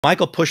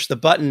Michael pushed the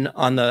button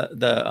on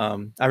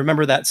the I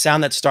remember that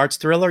sound that starts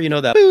Thriller, you know,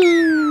 that.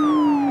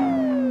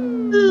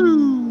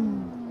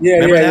 Yeah,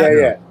 Remember yeah, that? yeah,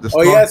 yeah. The Oh,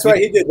 song- yeah, that's right.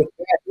 He did.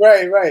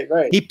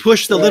 Right. He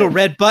pushed the Right. little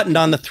red button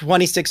on the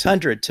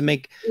 2600 to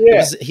make,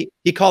 Yeah.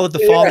 he called it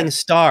the Yeah. falling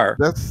star.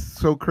 That's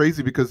so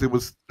crazy because it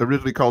was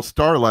originally called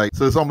Starlight.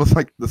 So it's almost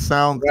like the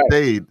sound Right.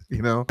 stayed,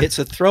 you know? It's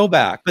a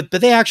throwback, but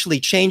they actually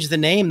changed the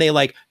name. They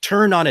like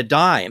turned on a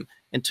dime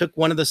and took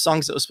one of the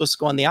songs that was supposed to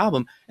go on the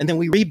album, and then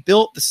we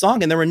rebuilt the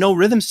song, and there were no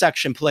rhythm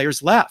section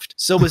players left.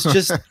 So it was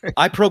just,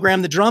 I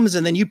programmed the drums,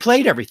 and then you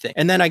played everything.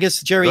 And then I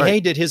guess Jerry Right. Hay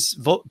did his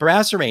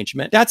brass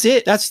arrangement. That's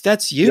it.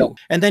 That's you.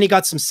 Yeah. And then he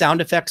got some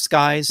sound effects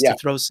guys Yeah. to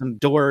throw some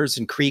doors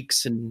and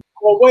creaks and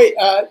Well, wait.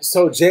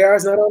 So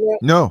JR's not on that?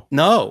 No,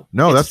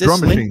 no, that's this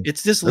drum machine.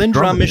 It's this That's Linn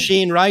drum drum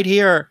machine right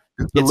here.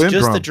 it's the It's Linn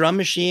just drum. the drum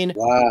machine.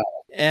 Wow.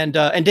 And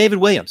David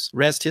Williams,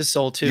 rest his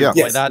soul too. Yeah. Boy,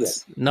 Yes, that's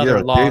yes. another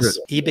Yeah, loss. David.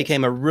 He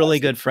became a really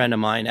good friend of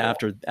mine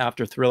after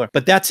Thriller.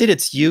 But that's it.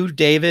 It's you,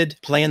 David,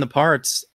 playing the parts.